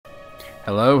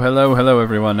Hello, hello, hello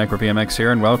everyone, NecroBMX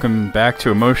here, and welcome back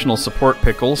to Emotional Support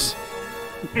Pickles.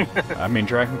 I mean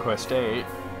Dragon Quest VIII.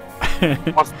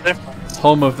 What's the difference?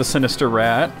 Home of the Sinister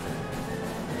Rat.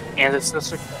 And the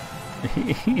Sinister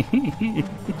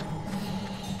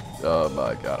Oh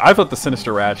my god. I thought the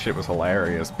Sinister Rat shit was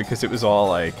hilarious, because it was all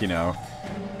like, you know,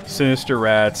 Sinister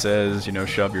Rat says, you know,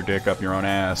 shove your dick up your own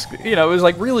ass. You know, it was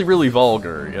like really, really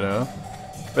vulgar, you know?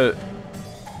 But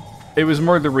it was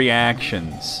more the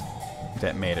reactions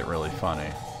that made it really funny.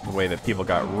 The way that people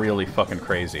got really fucking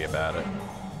crazy about it.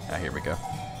 Ah, here we go.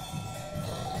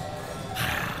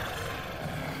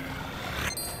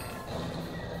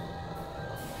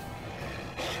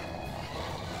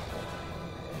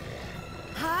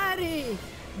 Hurry!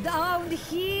 Down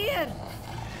here!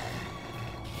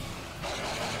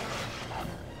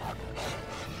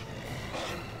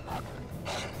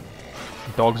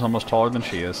 The dog's almost taller than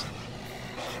she is.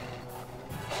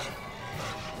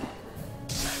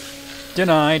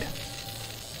 Denied.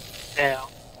 Yeah,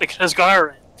 because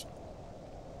Garrett.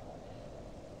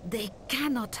 They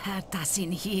cannot hurt us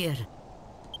in here.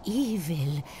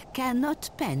 Evil cannot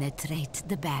penetrate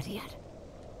the barrier.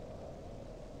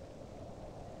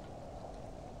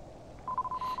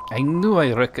 I knew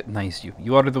I recognized you.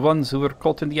 You are the ones who were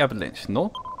caught in the avalanche,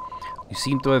 no? You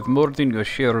seem to have more than your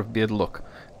share of bad luck,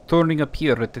 turning up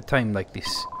here at a time like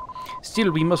this.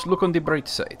 Still, we must look on the bright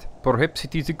side. Perhaps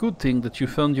it is a good thing that you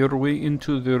found your way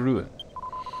into the ruin.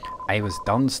 I was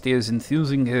downstairs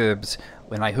infusing herbs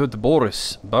when I heard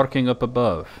Boris barking up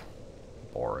above.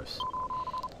 Boris.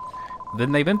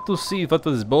 Then I went to see what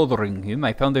was bothering him.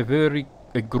 I found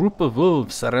a group of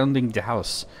wolves surrounding the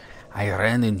house. I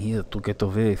ran in here to get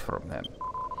away from them.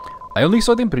 I only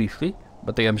saw them briefly,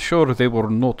 but I am sure they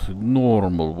were not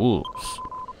normal wolves.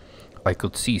 I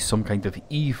could see some kind of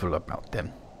evil about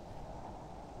them.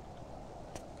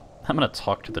 I'm gonna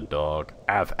talk to the dog.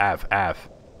 Av.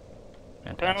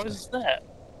 What was that?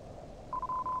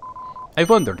 I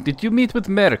wonder, did you meet with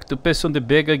Merrick to piss on the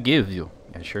bag I gave you?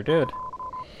 I sure did.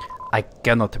 I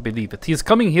cannot believe it. He is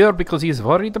coming here because he is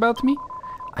worried about me?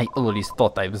 I always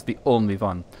thought I was the only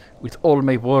one, with all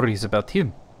my worries about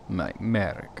him, my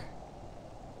Merrick.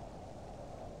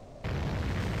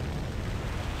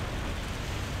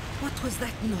 What was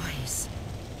that noise?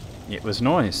 It was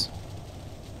noise.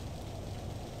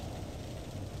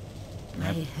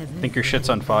 I think your shit's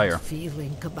on fire.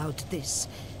 Feeling about this.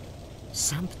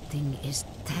 Something is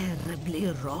terribly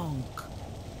wrong.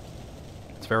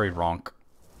 It's very wrong.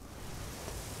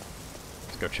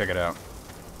 Let's go check it out.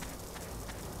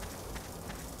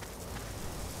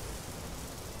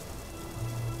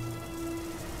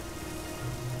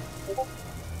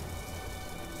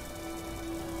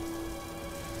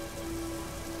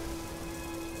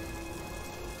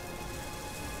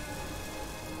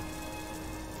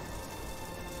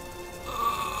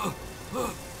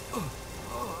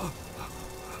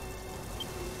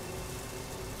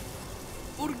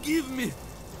 Forgive me!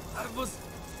 I was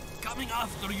coming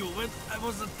after you when I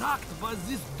was attacked by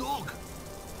this dog.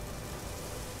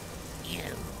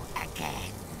 You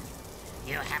again.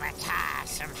 You have a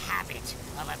tiresome habit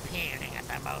of appearing at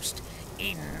the most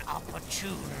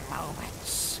inopportune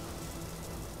moments.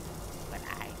 But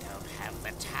I don't have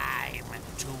the time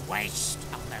to waste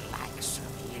on the likes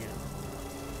of you.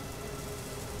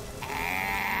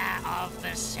 Heir of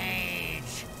the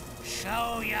Sage,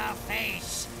 show your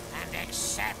face and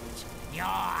accept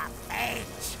your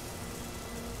fate.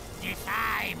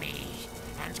 Defy me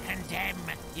and condemn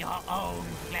your own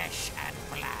flesh and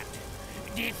blood.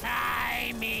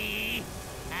 Defy me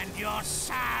and your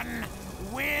son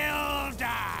will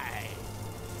die.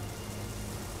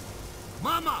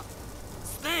 Mama!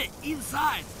 Stay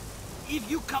inside! If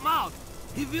you come out,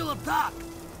 he will attack!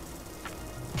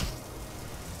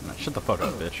 Nah, shut the fuck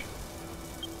up, bitch.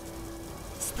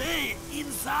 Stay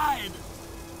inside!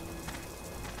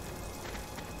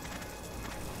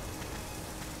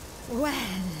 Well,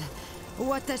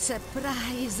 what a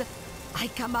surprise. I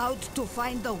come out to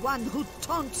find the one who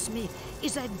taunts me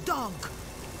is a dog.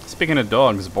 Speaking of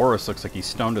dogs, Boris looks like he's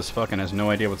stoned as fuck and has no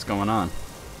idea what's going on.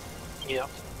 Yep.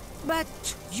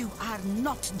 But you are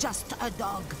not just a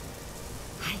dog.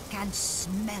 I can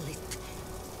smell it.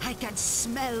 I can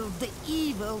smell the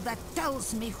evil that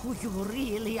tells me who you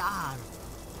really are.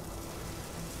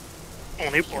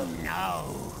 Only You one.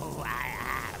 know who I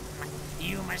am.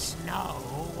 You must know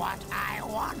what I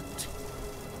want.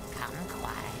 Come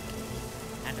quietly,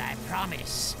 and I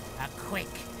promise a quick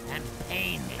and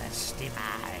painless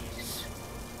demise.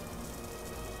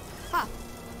 Ha!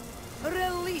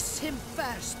 Release him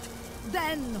first.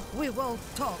 Then we will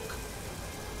talk.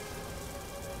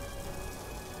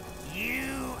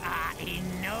 You are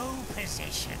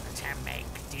position to make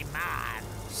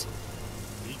demands.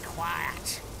 Be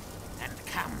quiet and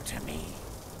come to me.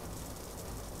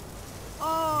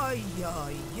 Oh,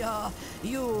 yeah.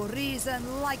 You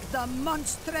reason like the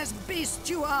monstrous beast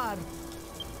you are.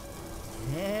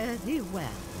 Very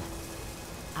well.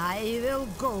 I will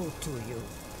go to you.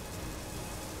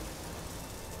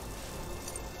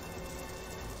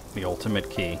 The ultimate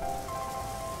key.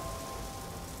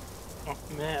 Oh,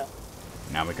 man.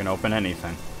 Now we can open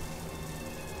anything.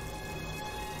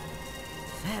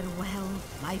 Farewell,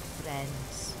 my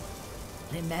friends.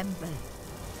 Remember,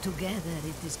 together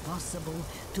it is possible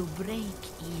to break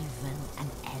even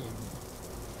an elm.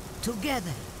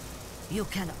 Together, you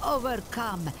can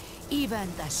overcome even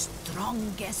the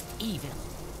strongest evil.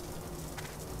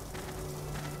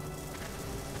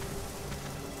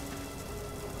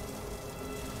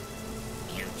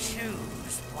 You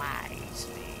choose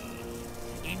wisely.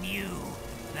 In you,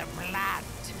 the blood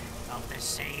of the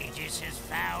sages has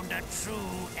found a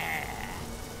true heir.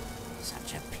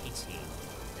 Such a pity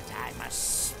that I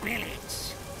must spill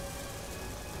it.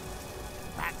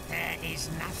 But there is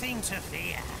nothing to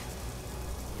fear.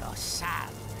 Your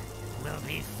son will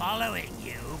be following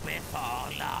you before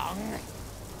long.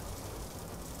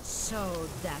 So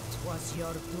that was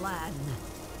your plan.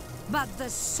 But the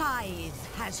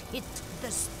scythe has hit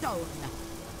the stone.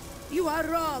 You are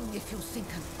wrong if you think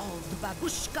an old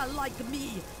babushka like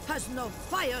me has no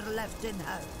fire left in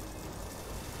her.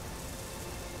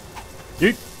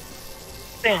 Yeet.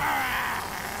 My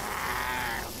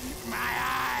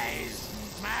eyes!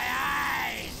 My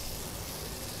eyes!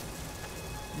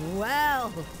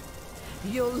 Well,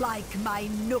 you like my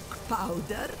nook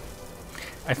powder?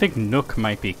 I think Nook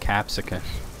might be capsicum.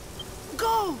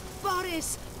 Go,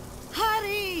 Boris!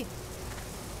 Hurry!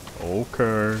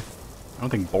 Okay. I don't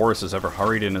think Boris has ever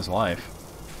hurried in his life.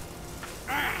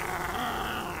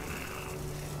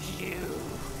 You!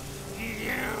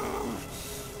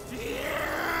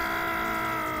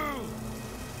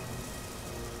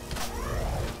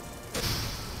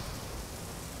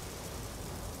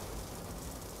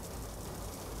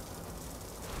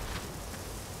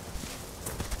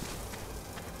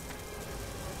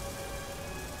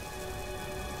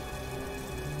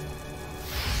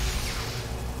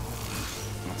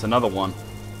 That's another one.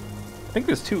 I think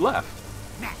there's 2 left.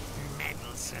 That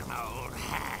meddlesome old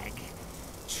hag,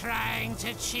 trying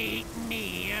to cheat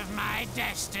me of my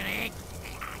destiny.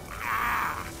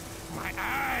 Ah, my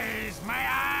eyes, my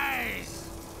eyes!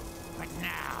 But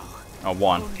now, Oh,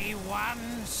 1. only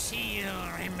one seal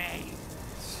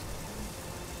remains.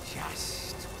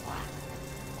 Just one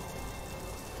more.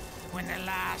 When the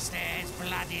last heir's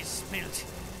blood is spilt,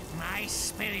 my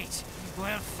spirit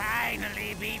will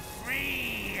finally be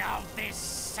free of this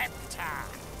scepter.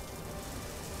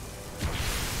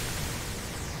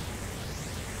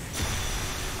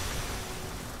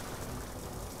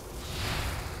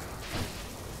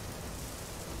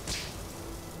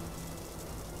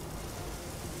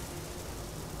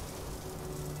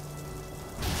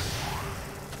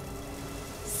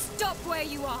 Stop where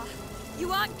you are!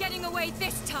 You aren't getting away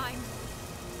this time!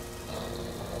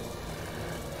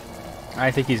 I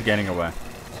think he's getting away.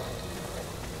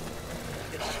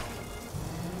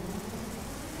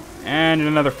 And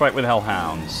another fight with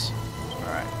hellhounds.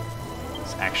 Alright.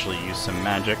 Let's actually use some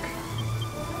magic.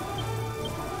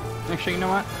 Actually, you know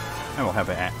what? I will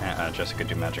have Jessica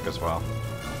do magic as well.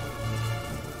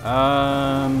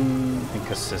 I think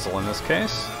a sizzle in this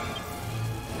case.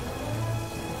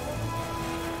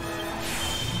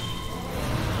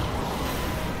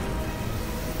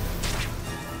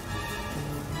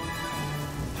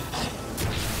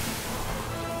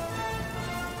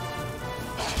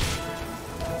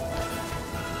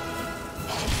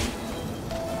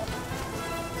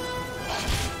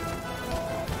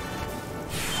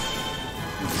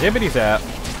 Zippity zap.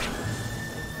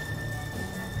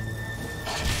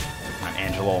 And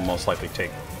Angela will most likely take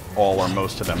all or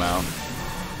most of them out.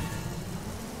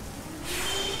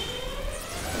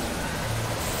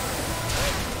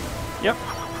 Yep,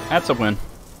 that's a win.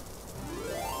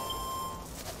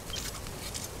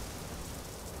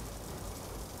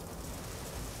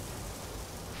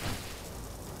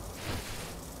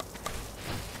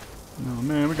 Oh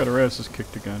man, we got our asses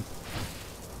kicked again.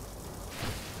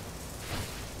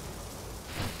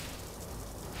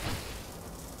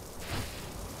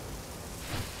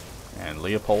 And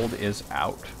Leopold is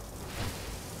out.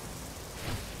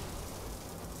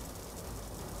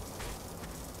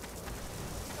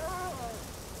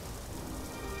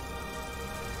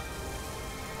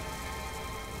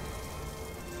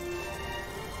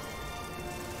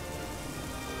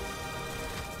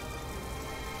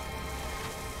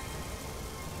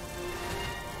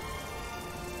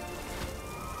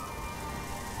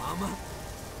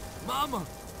 Mama!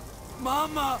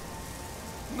 Mama!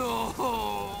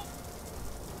 No!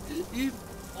 If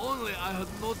only I had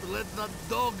not let that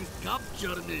dog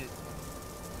capture me.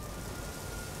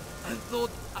 I thought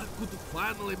I could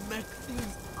finally make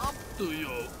things up to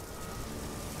you.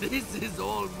 This is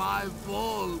all my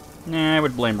fault. Nah, I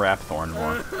would blame Rapthorn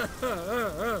more.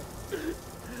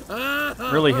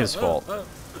 Really his fault.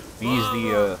 He's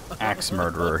the axe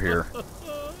murderer here.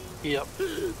 Yep.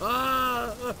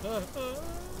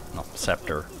 No,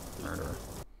 scepter murderer.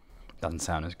 Doesn't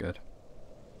sound as good.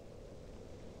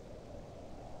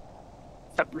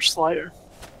 Pepper Slayer.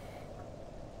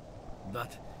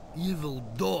 That evil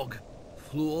dog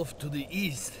flew off to the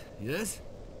east, yes?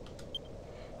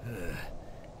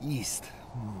 East.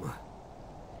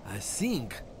 I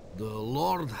think the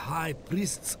Lord High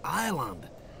Priest's island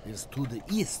is to the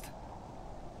east.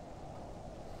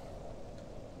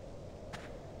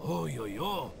 Oh,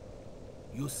 yo.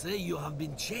 You say you have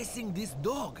been chasing this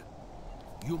dog.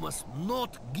 You must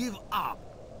not give up.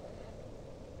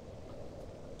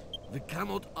 We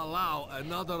cannot allow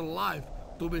another life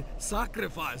to be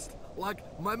sacrificed like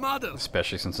my mother.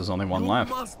 Especially since there's only one left.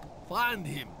 You must find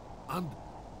him and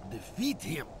defeat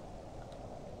him.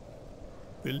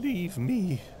 Believe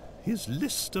me, his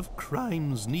list of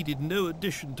crimes needed no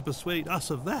addition to persuade us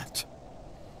of that.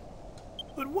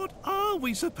 But what are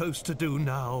we supposed to do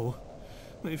now?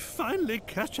 We finally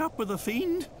catch up with the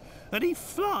fiend, and he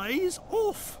flies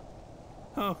off.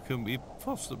 How can we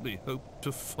possibly hope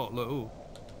to follow?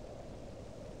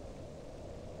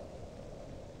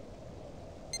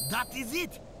 That is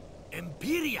it!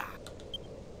 Imperia!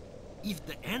 If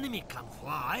the enemy can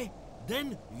fly,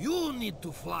 then you need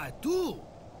to fly too.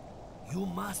 You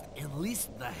must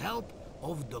enlist the help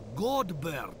of the god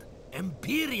bird,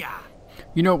 Imperia.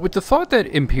 You know, with the thought that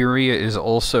Imperia is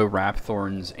also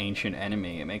Rapthorn's ancient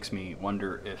enemy, it makes me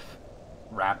wonder if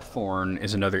Rapthorn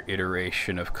is another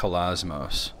iteration of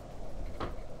Kalasmos.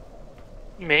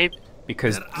 Maybe.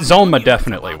 Because Zulma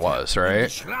definitely was, In the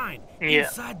right? shrine Yeah.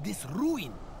 inside this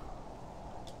ruin.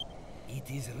 It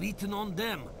is written on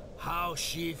them how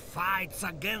she fights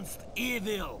against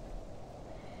evil.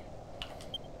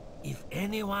 If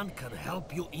anyone can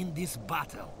help you in this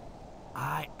battle,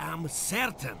 I am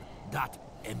certain that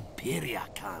Imperia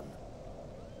can.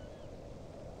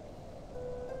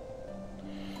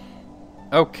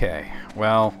 Okay,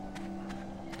 well,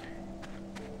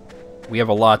 we have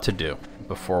a lot to do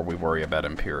before we worry about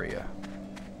Imperia.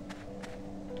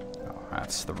 Oh,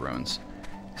 that's the ruins.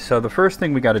 So the first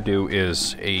thing we got to do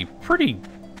is a pretty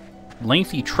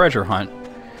lengthy treasure hunt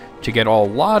to get a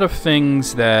lot of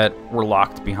things that were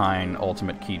locked behind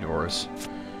ultimate key doors.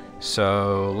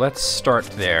 So let's start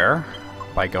there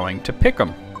by going to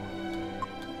Pick'em.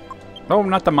 Oh,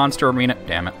 not the monster arena.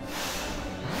 Damn it.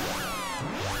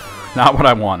 Not what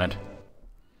I wanted.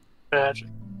 Magic.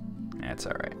 That's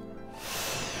alright.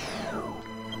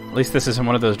 At least this isn't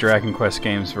one of those Dragon Quest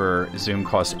games where Zoom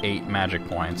costs 8 magic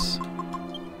points.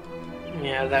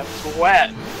 Yeah, that was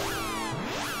wet.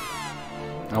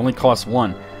 It only costs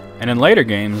 1. And in later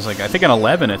games, like I think in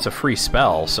 11 it's a free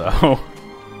spell, so...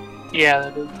 Yeah,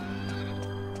 that is.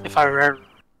 If I remember.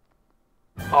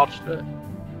 I'll just do it.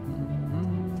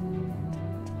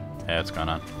 Yeah, what's going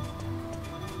on?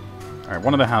 Alright,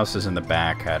 one of the houses in the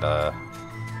back had a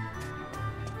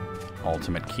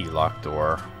ultimate key lock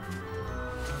door.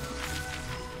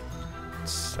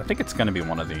 I think it's gonna be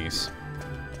one of these.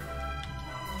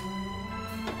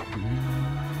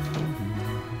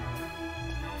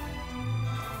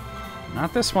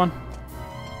 Not this one.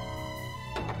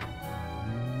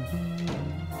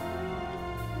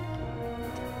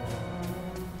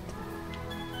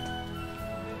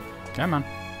 Come on.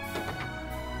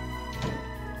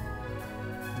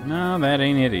 No, that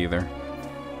ain't it either.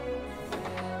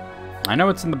 I know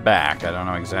it's in the back. I don't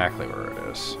know exactly where it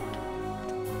is.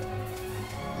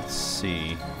 Let's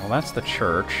see. Well, that's the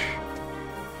church.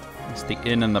 It's the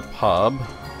inn and the pub.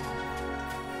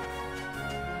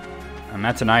 And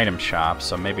that's an item shop,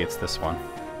 so maybe it's this one.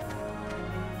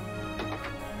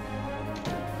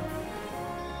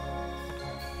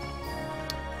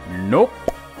 Nope.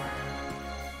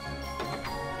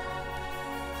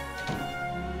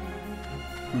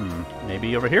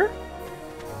 Maybe over here?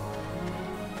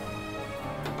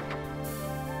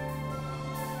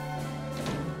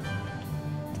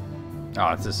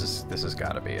 Oh, this has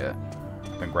got to be it. I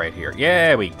think right here.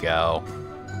 Yeah, we go.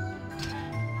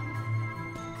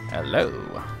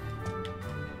 Hello.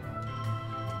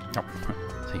 Oh,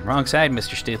 see, wrong side,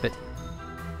 Mr. Stupid.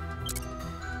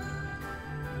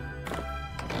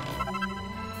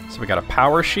 So we got a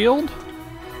power shield.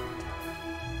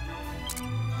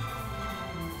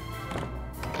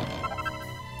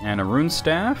 And a rune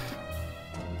staff.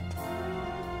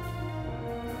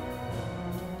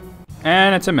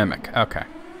 And it's a mimic. Okay.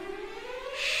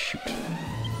 Shoot.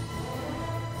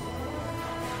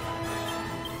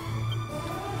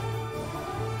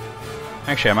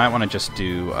 Actually, I might want to just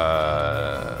do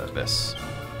this.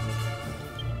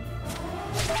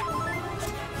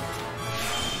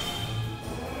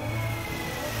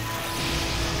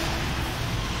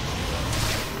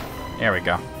 There we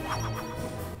go.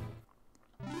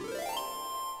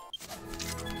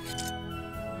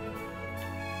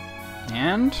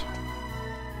 And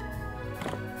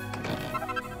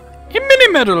a mini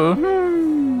medal.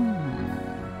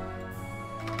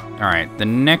 All right, the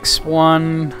next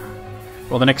one.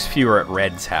 Well, the next few are at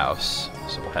Red's house,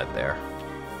 so we'll head there.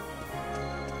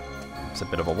 It's a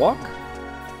bit of a walk.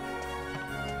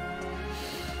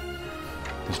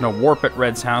 There's no warp at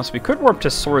Red's house. We could warp to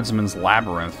Swordsman's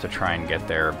Labyrinth to try and get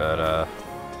there, but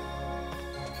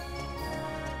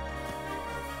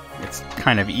it's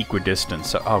kind of equidistant.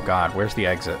 So, oh god, where's the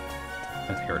exit?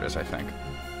 Here it is, I think.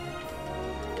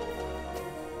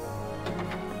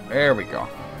 There we go.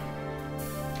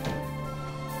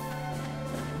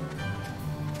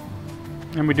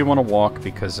 And we do want to walk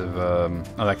because of, oh,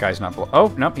 that guy's not,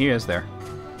 oh, nope, he is there.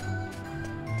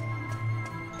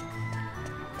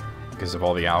 Because of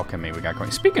all the alchemy we got going.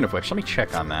 Speaking of which, let me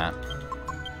check on that.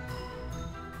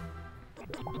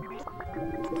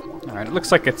 Alright, it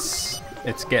looks like it's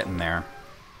getting there.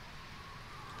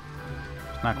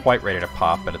 It's not quite ready to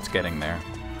pop, but it's getting there.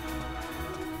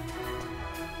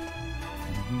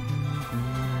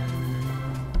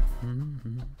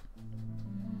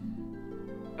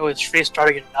 It was free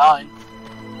starting at 9.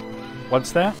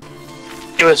 What's that?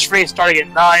 It was free starting at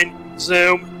 9.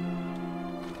 Zoom.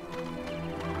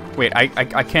 Wait, I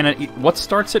cannot. What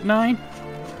starts at 9?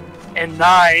 And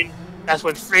 9. That's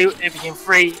when it became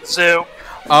free. Zoom.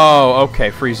 Oh, okay.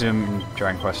 Free Zoom in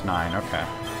Dragon Quest 9. Okay.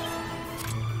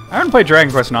 I haven't played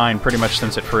Dragon Quest 9 pretty much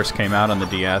since it first came out on the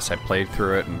DS. I played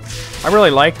through it, and I really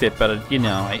liked it, but you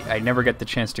know, I never get the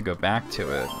chance to go back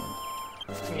to it.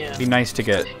 Yeah. It'd be nice to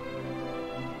get.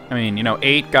 I mean, you know,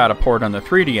 8 got a port on the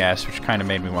 3DS, which kind of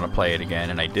made me want to play it again,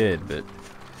 and I did, but,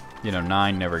 you know,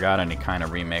 9 never got any kind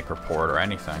of remake or port or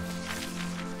anything.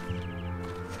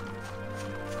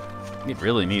 It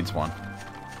really needs one.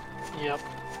 Yep.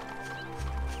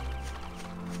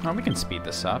 Oh, we can speed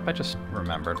this up. I just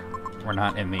remembered. We're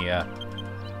not in the,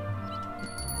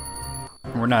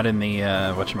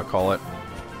 whatchamacallit,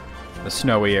 the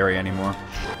snowy area anymore.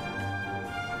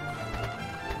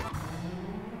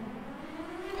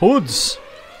 Hoods!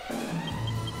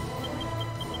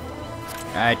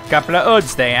 Alright, couple of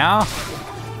hoods there.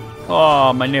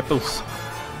 Oh, my nipples.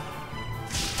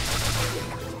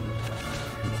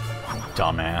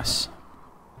 Dumbass.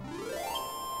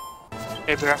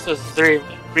 Maybe after the 3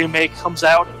 remake comes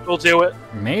out, we'll do it.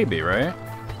 Maybe, right?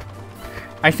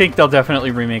 I think they'll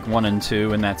definitely remake 1 and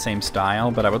 2 in that same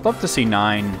style, but I would love to see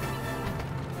 9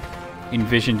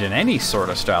 envisioned in any sort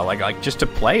of style. Like just to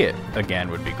play it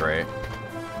again would be great.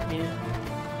 Yeah.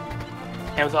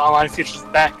 And with the online features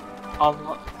back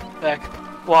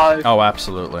live. Oh,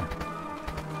 absolutely.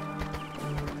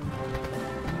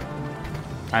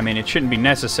 I mean, it shouldn't be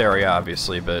necessary,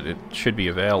 obviously, but it should be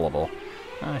available.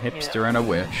 A hipster and a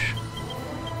witch.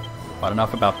 But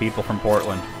enough about people from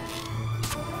Portland.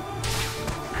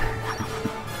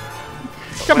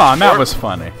 Come on, that was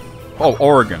funny. Oh,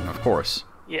 Oregon, of course.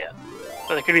 Yeah.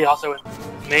 But it could be also in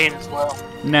Maine as well.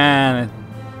 Nah.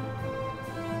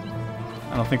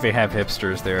 I don't think they have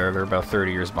hipsters there. They're about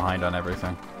 30 years behind on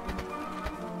everything.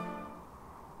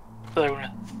 So they're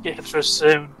gonna get hipsters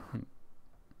soon.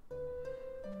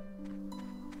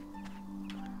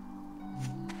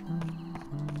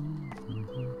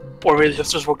 Or maybe the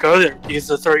hipsters will go there because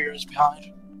they're 30 years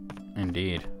behind.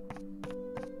 Indeed.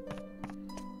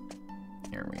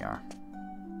 Here we are.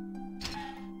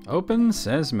 Open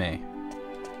Sesame.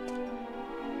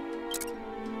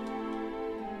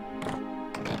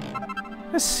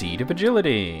 A Seed of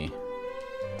Agility.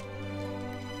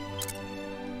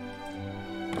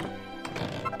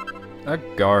 A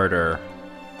Garter.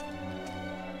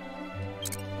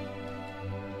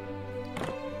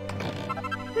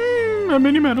 A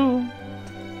mini medal.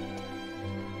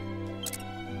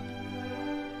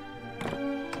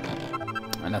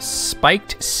 And a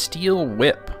spiked steel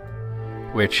whip,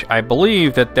 which I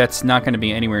believe that's not going to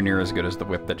be anywhere near as good as the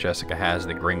whip that Jessica has,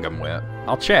 the Gringham whip.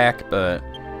 I'll check, but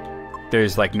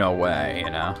there's like no way,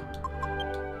 you know?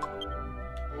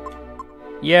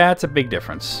 Yeah, it's a big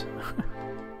difference.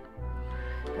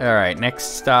 Alright, next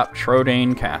stop,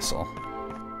 Trodane Castle.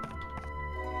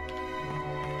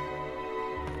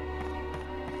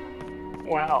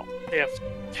 Wow, they have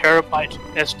terabyte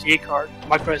SD card,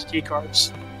 micro SD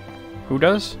cards. Who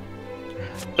does?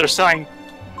 They're selling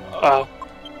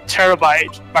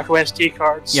terabyte micro SD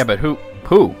cards. Yeah, but who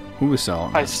is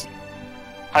selling? I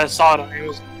saw it on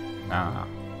Amazon. Ah,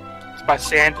 It's by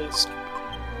SanDisk.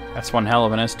 that's one hell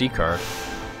of an SD card.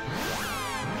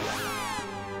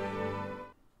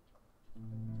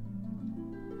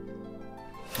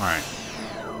 Alright.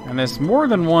 And there's more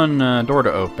than one door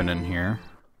to open in here.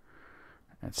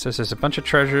 It says there's a bunch of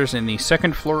treasures in the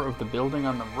second floor of the building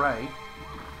on the right.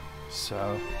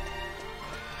 So...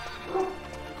 Oh,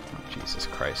 Jesus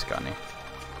Christ, Gunny.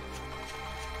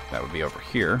 That would be over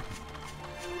here.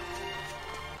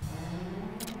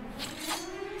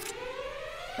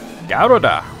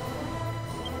 Garuda!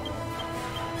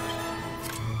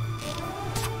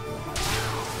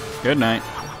 Good night.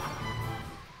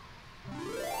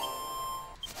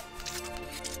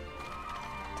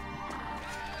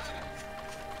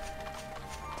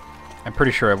 I'm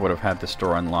pretty sure I would have had this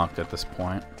door unlocked at this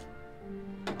point.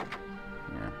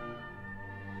 Yeah.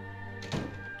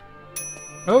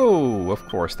 Oh, of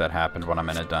course that happened when I'm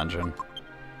in a dungeon.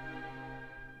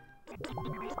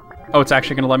 Oh, it's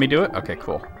actually going to let me do it? Okay,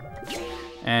 cool.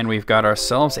 And we've got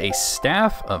ourselves a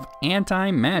Staff of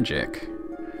Anti-Magic.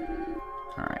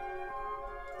 Alright.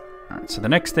 Alright, so the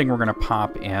next thing we're going to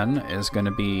pop in is going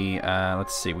to be,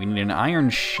 let's see, we need an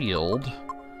Iron Shield.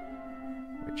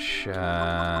 Which,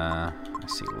 I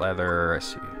see leather, I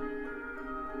see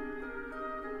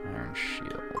Iron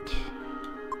Shield.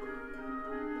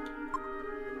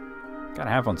 Gotta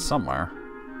have one somewhere.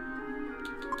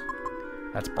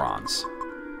 That's bronze.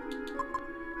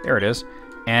 There it is.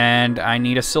 And I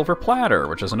need a silver platter,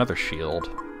 which is another shield.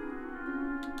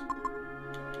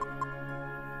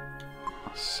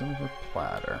 A silver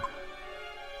platter.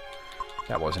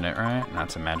 That wasn't it, right?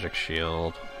 That's a magic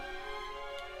shield.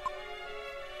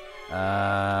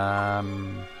 There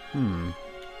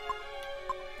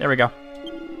we go.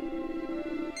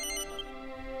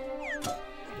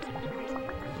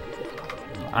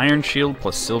 Iron shield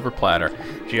plus silver platter.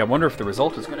 Gee, I wonder if the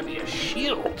result is going to be a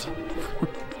shield.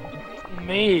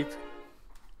 Maybe.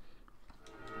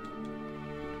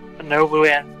 No blue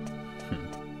end.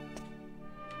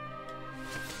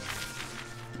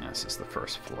 This is the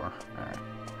first floor. Alright.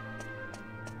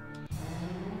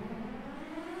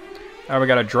 We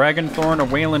got a dragon thorn, a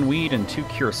whalen weed, and 2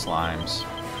 cure slimes.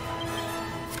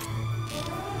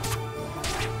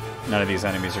 None of these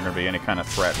enemies are going to be any kind of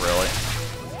threat, really.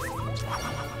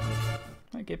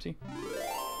 Hi, Gibbsy.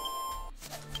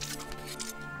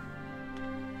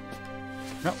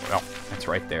 No, well, it's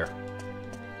right there.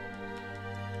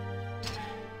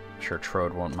 I'm sure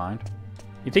Trode won't mind.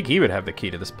 You'd think he would have the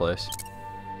key to this place.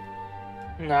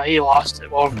 No, he lost it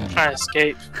while trying to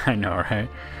escape. I know, right?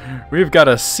 We've got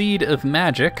a Seed of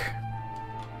Magic.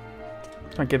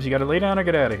 Come on, Gibbs, you gotta lay down or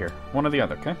get out of here. One or the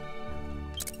other, okay?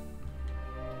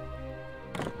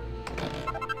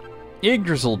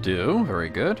 Yggdrasil will do. Very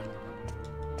good.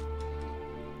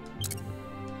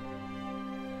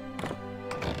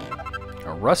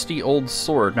 A rusty old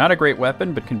sword. Not a great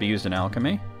weapon, but can be used in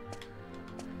alchemy.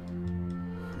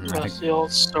 Rusty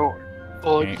old sword.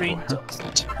 Full of green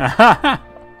dust.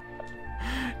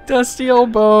 Dusty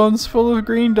old bones full of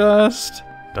green dust.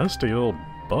 Dusty old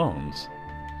bones.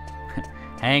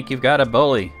 Hank, you've got a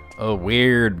bully. A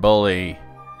weird bully.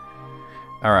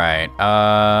 Alright,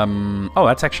 oh,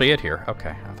 that's actually it here.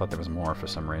 Okay, I thought there was more for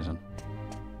some reason.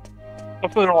 I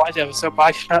put it on the episode,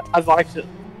 but I liked it.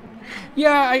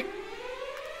 Yeah,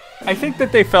 I think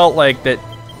that they felt like that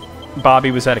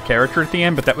Bobby was out of character at the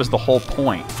end, but that was the whole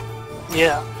point.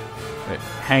 Yeah. But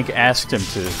Hank asked him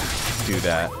to do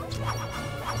that.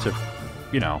 To,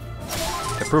 you know,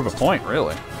 to prove a point,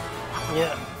 really.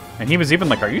 Yeah. And he was even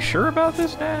like, "Are you sure about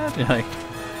this, Dad?" Like,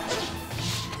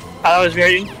 I thought it was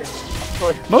very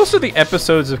interesting. Most of the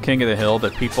episodes of King of the Hill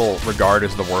that people regard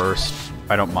as the worst,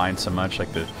 I don't mind so much.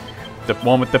 Like the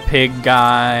one with the pig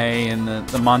guy and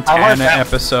the Montana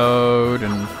episode,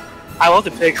 and I love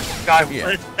the pig guy.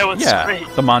 Yeah. That was great.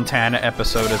 The Montana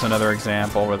episode is another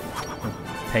example with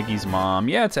Peggy's mom.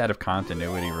 Yeah, it's out of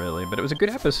continuity, really, but it was a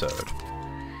good episode.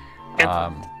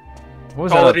 What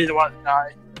was that? The one that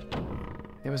died.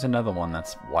 There was another one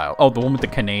that's wild. Oh, the one with the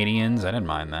Canadians. I didn't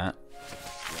mind that.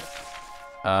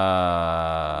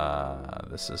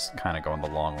 This is kind of going the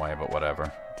long way, but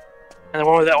whatever. And the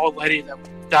one with that old lady that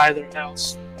died at their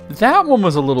house. That one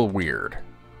was a little weird.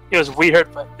 It was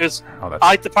weird, but it was. Oh, I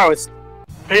like the part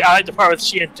with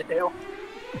she and Dale.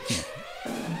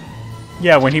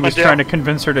 Yeah, when he was trying to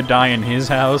convince her to die in his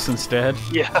house instead.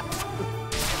 Yeah.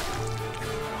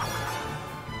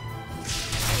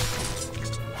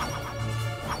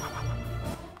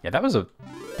 that was a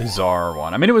bizarre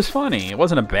one. I mean, it was funny. It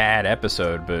wasn't a bad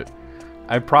episode, but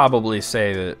I'd probably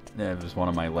say that it was one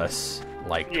of my less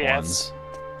liked ones.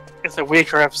 It's a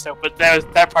weaker episode, but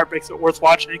that part makes it worth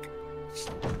watching.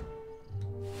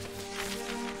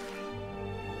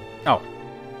 Oh,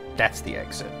 that's the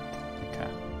exit. Okay.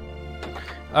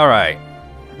 Alright.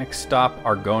 Next stop,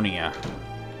 Argonia.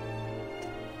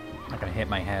 Not gonna hit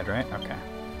my head, right? Okay.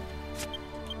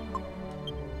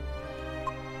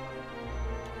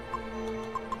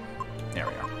 There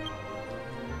we go.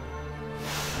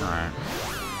 Alright.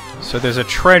 So there's a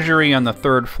treasury on the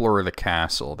 3rd floor of the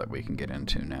castle that we can get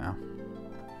into now.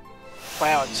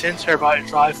 Wow, a 10 terabyte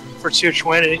drive for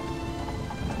 220.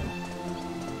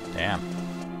 Damn.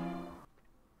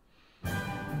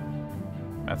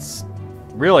 That's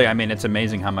really, I mean, it's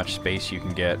amazing how much space you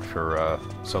can get for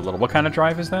so little. What kind of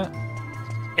drive is that?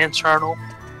 Internal.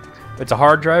 It's a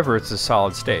hard drive or it's a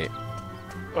solid state?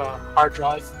 Hard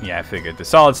drive. Yeah, I figured. The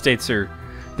solid states they're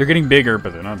getting bigger,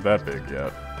 but they're not that big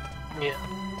yet. Yeah.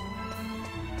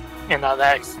 And not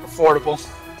that affordable.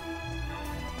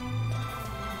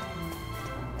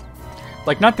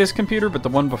 Like, not this computer, but the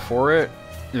one before it.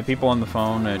 The people on the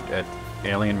phone at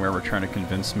Alienware were trying to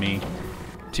convince me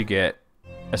to get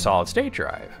a solid state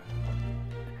drive.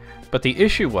 But the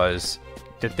issue was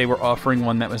that they were offering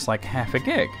one that was like half a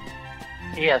gig.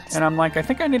 Yes. And I'm like, I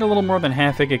think I need a little more than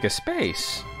half a gig of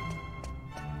space.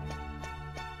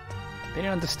 They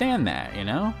didn't understand that, you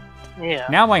know? Yeah.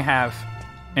 Now I have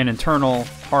an internal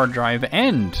hard drive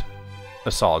and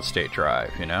a solid state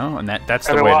drive, you know? And that's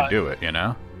the way to do it, you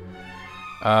know?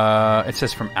 It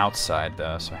says from outside,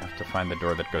 though, so I have to find the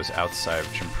door that goes outside,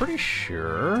 which I'm pretty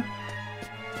sure...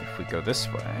 If we go this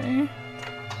way...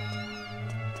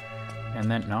 And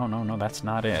then... No, that's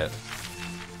not it.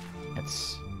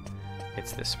 It's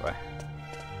this way.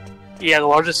 Yeah, the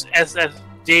largest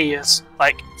SSD is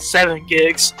like 7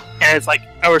 gigs, and it's like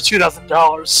over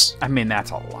 $2,000. I mean,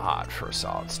 that's a lot for a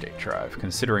solid-state drive,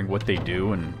 considering what they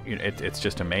do, and you know, it's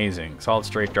just amazing.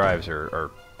 Solid-state drives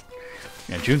are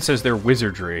you know, June says they're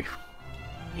wizardry.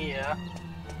 Yeah.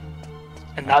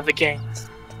 And not the games.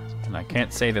 And I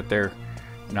can't say that they're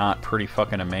not pretty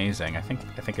fucking amazing. I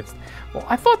think it's... Well,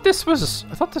 I thought this was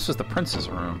the prince's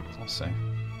room. We'll see.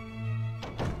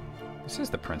 This is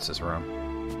the prince's room.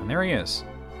 And there he is.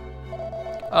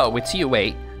 Oh, it's you,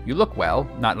 eh? You look well.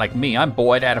 Not like me. I'm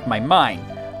bored out of my mind.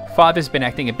 Father's been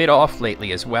acting a bit off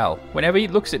lately as well. Whenever he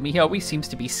looks at me, he always seems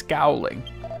to be scowling.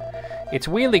 It's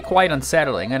really quite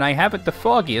unsettling, and I haven't the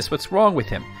foggiest what's wrong with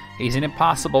him. He's an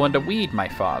impossible one to weed, my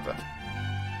father.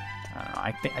 I don't know.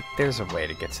 I think there's a way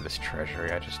to get to this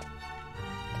treasury.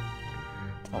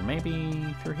 Well,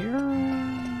 maybe through here?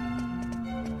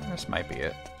 This might be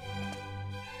it.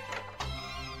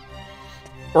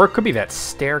 Or it could be that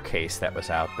staircase that was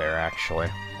out there, actually.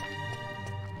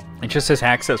 It just says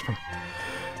access from...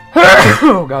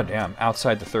 oh, goddamn.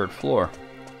 Outside the 3rd floor.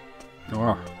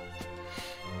 Oh.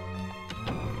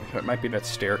 So it might be that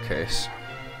staircase.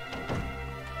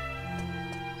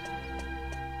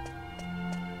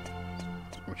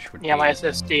 Which would yeah, my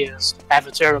SSD is half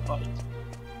a terabyte.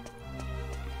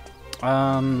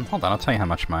 Hold on. I'll tell you how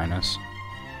much mine is.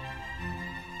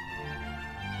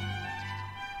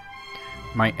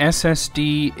 My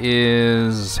SSD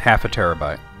is half a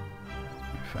terabyte.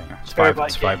 It's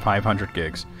 500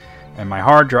 gigs. And my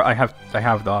hard drive, I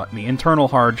have the internal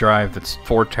hard drive that's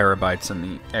 4 terabytes, and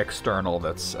the external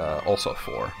that's also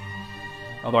 4.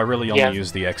 Although I really only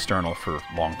use the external for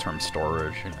long-term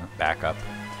storage, you know, backup.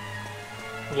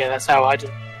 Yeah, that's how I do.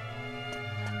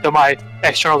 Though my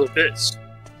external is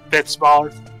a bit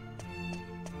smaller.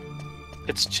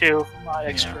 It's 2 for my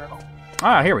external.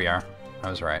 Ah, here we are. I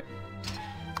was right.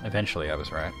 Eventually, I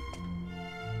was right.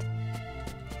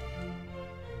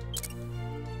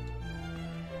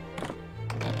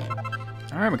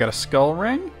 Alright, we got a skull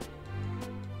ring.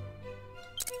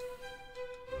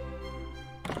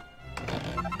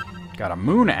 Got a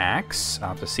moon axe. I'll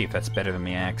have to see if that's better than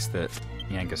the axe that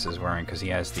Yangus is wearing, because he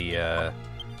has the,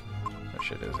 what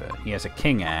shit is it? He has a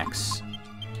king axe.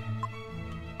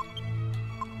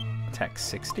 Attack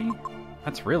 60?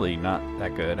 That's really not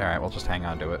that good. Alright, we'll just hang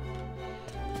on to it.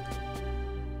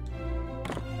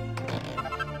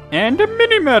 And a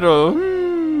mini medal!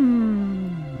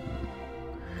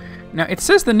 Now, it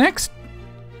says the next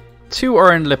 2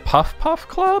 are in Le Puff Puff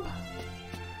Club?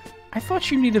 I thought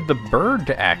you needed the bird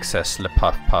to access Le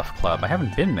Puff Puff Club. I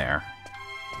haven't been there.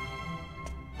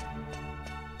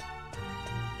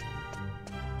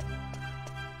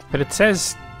 But it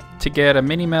says to get a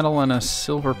mini medal and a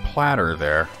silver platter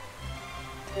there.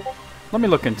 Let me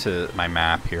look into my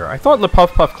map here. I thought Le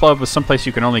Puff Puff Club was someplace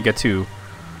you can only get to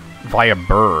via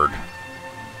Bird.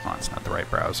 Oh, it's not the right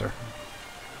browser.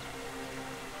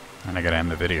 And I gotta end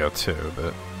the video too,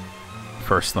 but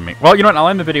first let me... Well, you know what? I'll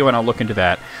end the video and I'll look into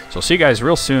that. So I'll see you guys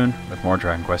real soon with more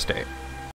Dragon Quest VIII.